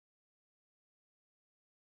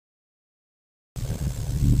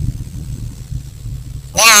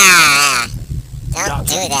Ah! Don't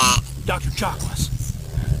do that. Dr. Chocolates.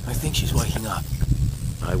 I think she's waking up.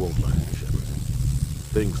 I won't lie to you, Shepard.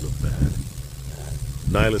 Things look bad.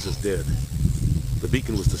 Nihilus is dead. The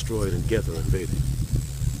beacon was destroyed and Geth are invading.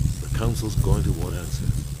 The Council's going to want answers.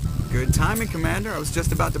 Good timing, Commander. I was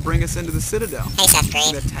just about to bring us into the Citadel. Hey, Seth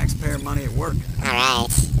Green. That taxpayer money at work. Alright.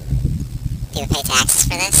 Do you pay taxes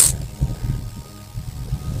for this?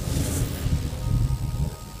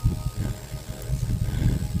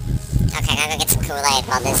 Okay, I'm gonna go get some Kool-Aid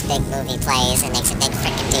while this big movie plays and makes a big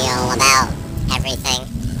frickin' deal about everything.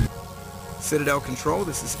 Citadel Control,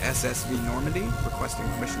 this is SSV Normandy, requesting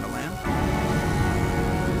permission to land.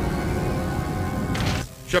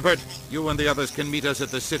 Shepard, you and the others can meet us at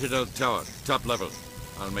the Citadel Tower, top level.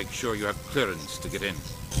 I'll make sure you have clearance to get in.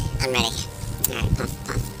 I'm ready. Alright, puff,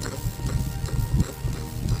 puff, puff.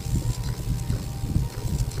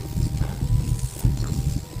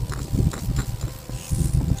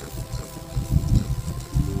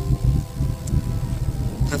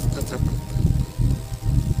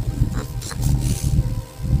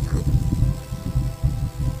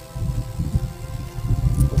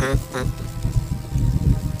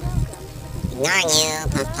 Ignoring you,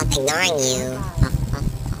 puff, puff, ignoring you. Puff, puff, puff.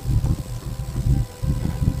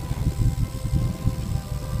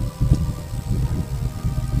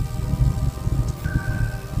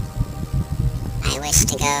 I wish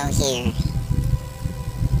to go here.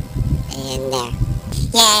 And there.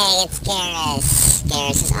 Yay, it's Garrus.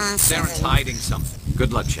 Garrus is awesome. Saren's hiding something.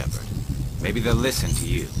 Good luck, Shepard. Maybe they'll listen to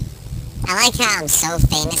you. I like how I'm so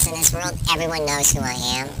famous in this world, everyone knows who I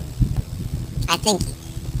am. I think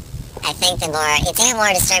it's even more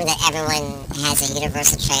disturbing that everyone has a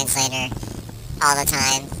universal translator all the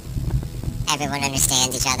time. Everyone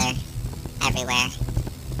understands each other, everywhere.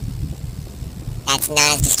 That's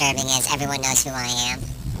not as disturbing as everyone knows who I am.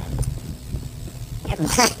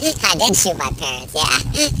 I did shoot my parents, yeah.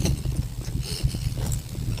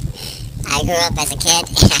 I grew up as a kid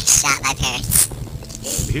and I shot my parents.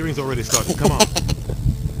 The hearing's already started. Come on.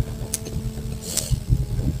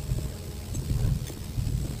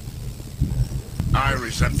 I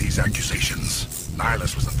resent these accusations.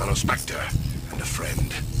 Nihilus was a fellow Spectre and a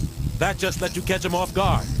friend. That just let you catch him off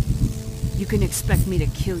guard. You can expect me to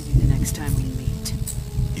kill you the next time we meet.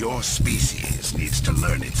 Your species needs to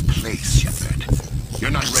learn its place, Shepard.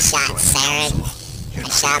 You're not ready to join the Council. You're I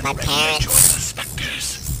not shot my ready to join parents. the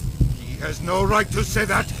Spectres. He has no right to say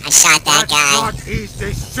that. I shot that guy. That's not his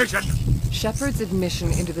decision. Shepard's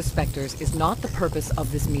admission into the Spectres is not the purpose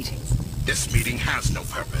of this meeting. This meeting has no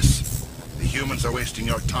purpose. The humans are wasting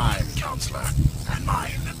your time, Counselor, and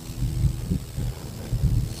mine.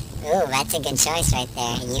 Ooh, that's a good choice right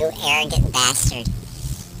there. You arrogant bastard.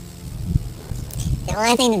 The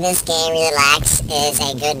only thing that this game really lacks is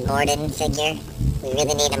a good Morden figure. We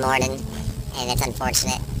really need a Morden, and it's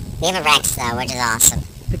unfortunate. We have a Rex, though, which is awesome.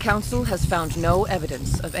 The Council has found no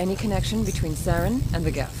evidence of any connection between Saren and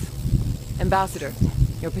the Geth. Ambassador,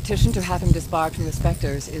 your petition to have him disbarred from the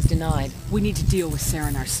Spectres is denied. We need to deal with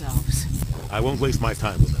Saren ourselves. I won't waste my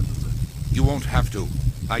time with that. You won't have to.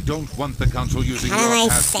 I don't want the Council using How do I your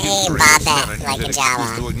past say history of Bobbette Saren like as a an excuse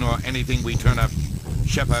Jawa? to ignore anything we turn up.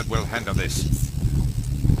 Shepard will handle this.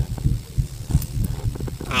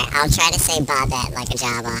 Alright, I'll try to say Bobbette like a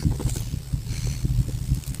Java.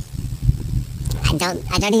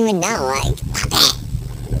 I don't even know, like, Bobbette.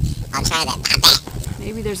 I'll try that, Bobbette.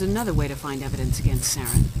 Maybe there's another way to find evidence against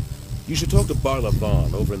Saren. You should talk to Barla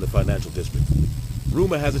Vaughn over in the financial district.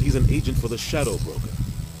 Rumor has it he's an agent for the Shadow Broker.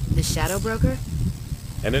 The Shadow Broker?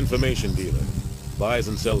 An information dealer. Buys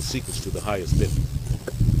and sells secrets to the highest bid.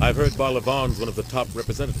 I've heard Barla Vaughn's one of the top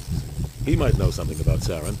representatives. He might know something about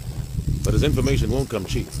Saren, but his information won't come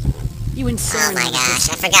cheap. You and Saren... Oh my gosh,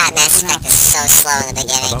 I forgot Mass Effect is so slow in the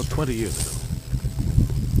beginning. About 20 years ago,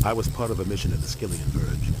 I was part of a mission at the Skillian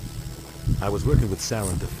Verge. I was working with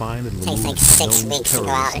Saren to find and remove Takes like 6 known weeks to go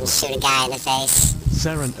out and terrorists. shoot a guy in the face.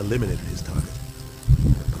 Saren eliminated his target,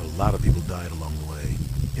 but a lot of people died along the way,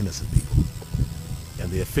 innocent people. And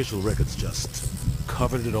the official records just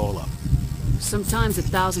covered it all up. Sometimes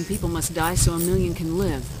 1,000 people must die so 1,000,000 can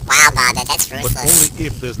live. Wow, Bobbette, that's But ruthless. only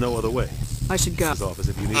if there's no other way. I should go. His office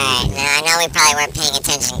if you need Alright, anything. now I know we probably weren't paying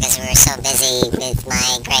attention because we were so busy with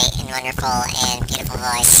my great and wonderful and beautiful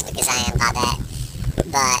voice, because I am Bobbette.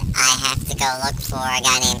 But I have to go look for a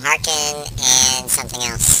guy named Harkin and something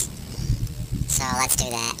else. So let's do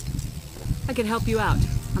that. I can help you out.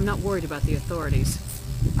 I'm not worried about the authorities.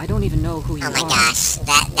 I don't even know who you are. Oh my gosh,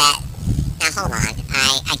 now hold on.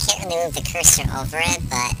 I can't really move the cursor over it,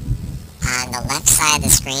 but on the left side of the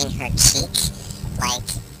screen, her cheek, like,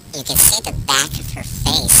 you can see the back of her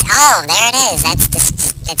face. Oh, there it is.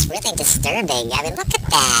 that's really disturbing. I mean, look at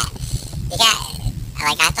that. You got,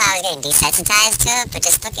 like, I thought I was getting desensitized to it, but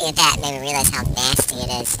just looking at that made me realize how nasty it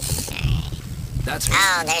is. That's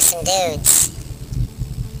Oh, there's some dudes.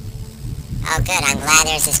 Oh, good. I'm glad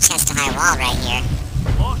there's this chest-to-high wall right here.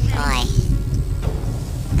 Boy.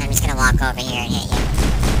 I'm just gonna walk over here and hit you.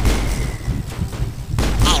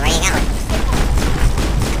 Hey, where are you going?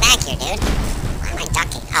 Come back here, dude. Why am I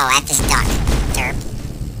ducking? Oh, I have to duck. Derp.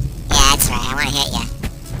 Yeah, that's right. I want to hit you.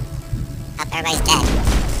 Oh, everybody's dead.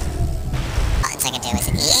 Buttons I can do. Is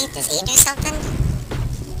it E? Does E do something? I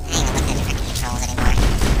ain't even looking at the freaking controls anymore.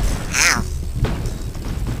 Ow.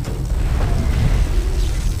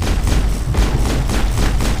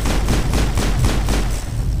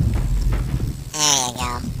 There you go.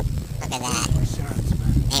 Look at that.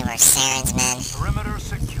 They were Saren's men. Perimeter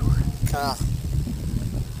secured. Cool.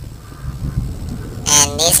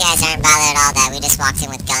 And these guys aren't bothered at all that we just walked in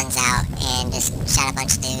with guns out and just shot a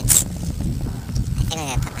bunch of dudes. I think I'm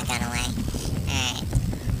gonna put my gun away. Alright.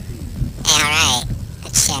 Hey, alright. A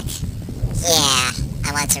chick. Yeah,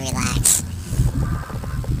 I want to relax.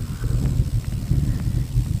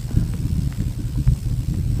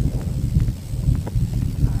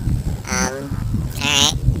 Alright.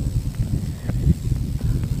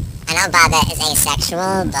 I know Bobbette is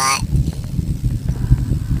asexual, but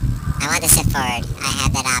I want to sit forward. I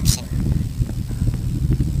have that option.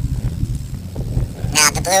 Now,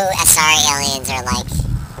 the blue Asari aliens are like...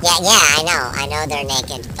 Yeah, I know they're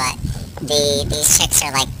naked, but these chicks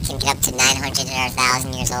are like, can get up to 900 or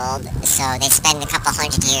 1,000 years old, so they spend a couple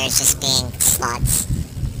hundred years just being sluts.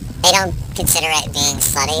 They don't consider it being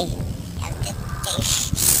slutty.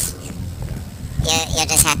 You'll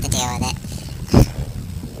just have to deal with it.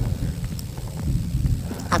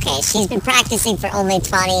 Okay, she's been practicing for only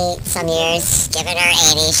 20-some years. Giving her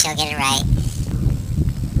 80, she'll get it right.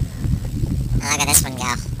 Oh, look at this one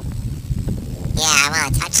go. Yeah, I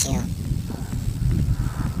want to touch you.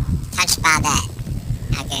 Touch Bobbette.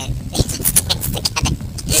 Okay, let's dance together.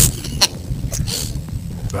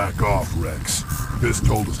 Back off, Rex. Fisk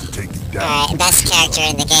told us to take you down. Alright, best character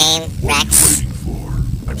in the game, What Rex. are you waiting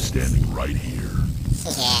for? I'm standing right here.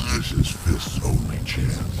 Yeah. This is Fisk's only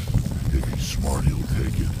chance. If he's smart, he'll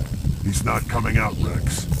take it. He's not coming out,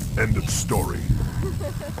 Rex. End of story.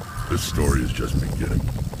 This story is just beginning.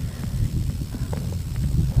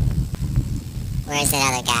 Where's that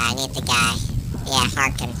other guy? I need the guy. Yeah,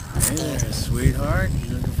 Harkin. This Hey dude. there, sweetheart.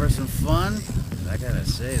 You looking for some fun? I gotta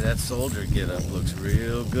say, that soldier get-up looks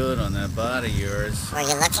real good on that body of yours. Were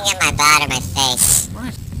you looking at my butt or my face?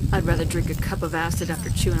 What? I'd rather drink a cup of acid after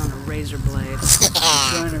chewing on a razor blade.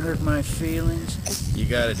 Yeah. Trying to hurt my feelings? You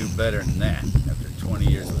gotta do better than that. After 20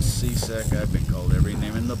 years with C-Sec, I've been called every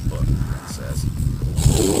name in the book, princess.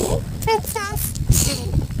 Princess.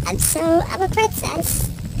 I'm a princess.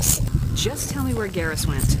 Just tell me where Garrus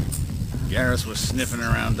went. Garrus was sniffing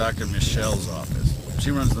around Dr. Michelle's office.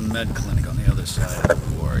 She runs the med clinic on the other side of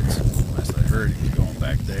the wards. Last I heard, he was going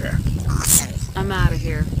back there. Awesome. I'm out of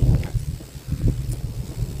here.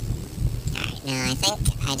 Alright, now I think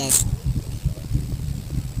I just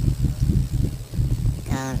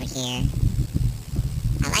go over here.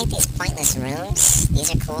 I like these pointless rooms. These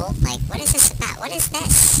are cool. Like, what is this about? What is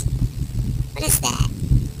this? What is that?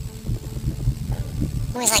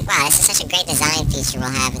 I was like, wow, this is such a great design feature we'll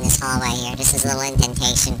have in this hallway here. Just this little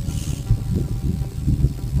indentation.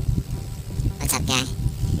 What's up, guy?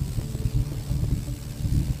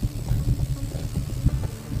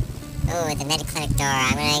 Ooh, the med clinic door.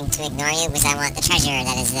 I'm going to ignore you because I want the treasure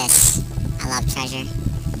that is this. I love treasure.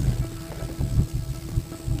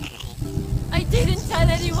 I didn't tell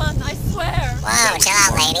anyone, I swear. Whoa, chill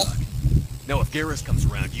out, lady. Now, if Garrus comes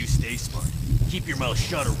around, you stay smart. Keep your mouth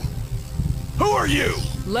shut or... Who are you?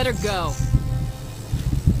 Let her go.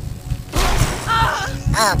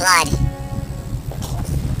 Oh, blood.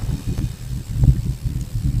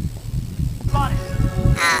 Oh,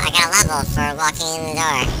 I got a level for walking in the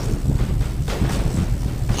door.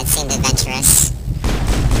 That seemed adventurous.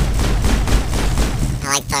 I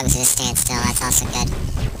like thugs who just stand still, that's also good.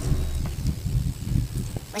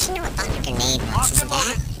 Wish I knew what button a grenade was, isn't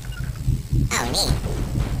that? Oh, neat.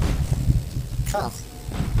 Cool.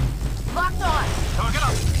 Locked on. Target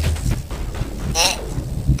up. I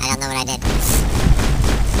don't know what I did.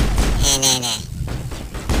 Nah.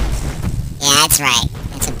 Yeah, that's right.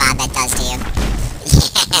 That's what Bobbette does to you.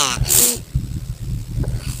 Yeah.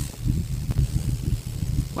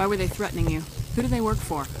 Why were they threatening you? Who do they work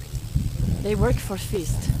for? They work for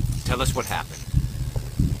Fist. Tell us what happened.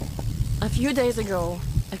 A few days ago,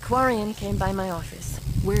 a Quarian came by my office.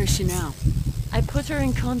 Where is she now? I put her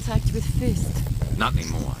in contact with Fist. Not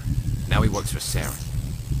anymore. Now he works for Saren.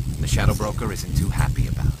 The Shadow Broker isn't too happy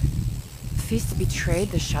about it. Fist betrayed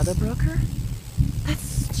the Shadow Broker?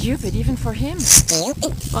 That's stupid even for him.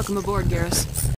 Stupid. Welcome aboard, Garrus.